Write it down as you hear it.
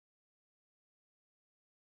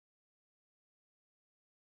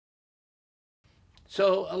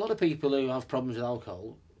So a lot of people who have problems with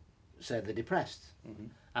alcohol say they're depressed,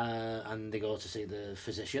 Mm-hmm. and they go to see the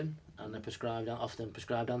physician, and they're often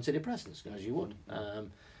prescribed antidepressants, as you would.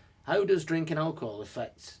 How does drinking alcohol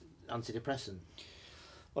affect antidepressant?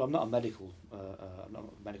 Well, I'm not a medical, I'm not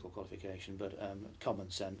a medical qualification, but common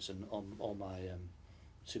sense and all my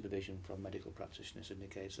supervision from medical practitioners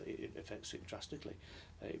indicates that it affects it drastically.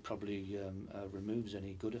 It probably removes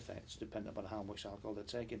any good effects depending upon how much alcohol they're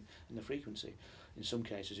taking and the frequency. In some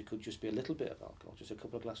cases, it could just be a little bit of alcohol, just a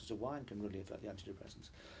couple of glasses of wine can really affect the antidepressants.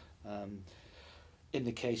 In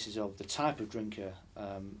the cases of the type of drinker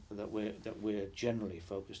that we're generally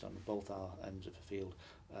focused on, both our ends of the field,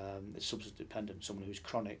 it's substance dependent, someone who's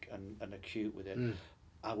chronic and acute with it,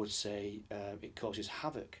 I would say it causes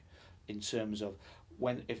havoc in terms of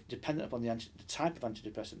if dependent upon the type of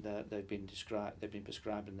antidepressant they've been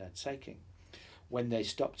prescribed and they're taking. When they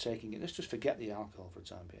stop taking it, let's just forget the alcohol for a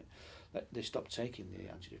time being. They stop taking the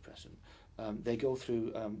antidepressant. They go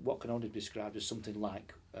through what can only be described as something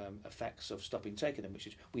like effects of stopping taking them, which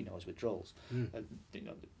is we know as withdrawals.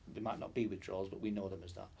 They might not be withdrawals, but we know them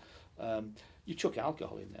as that. You chuck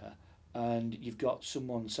alcohol in there, and you've got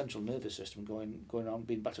someone's central nervous system going around,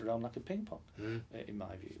 being battered around like a ping pong, in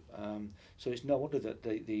my view. So it's no wonder that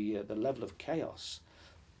the level of chaos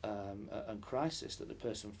and crisis that the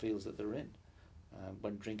person feels that they're in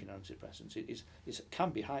when drinking antidepressants can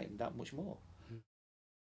be heightened that much more.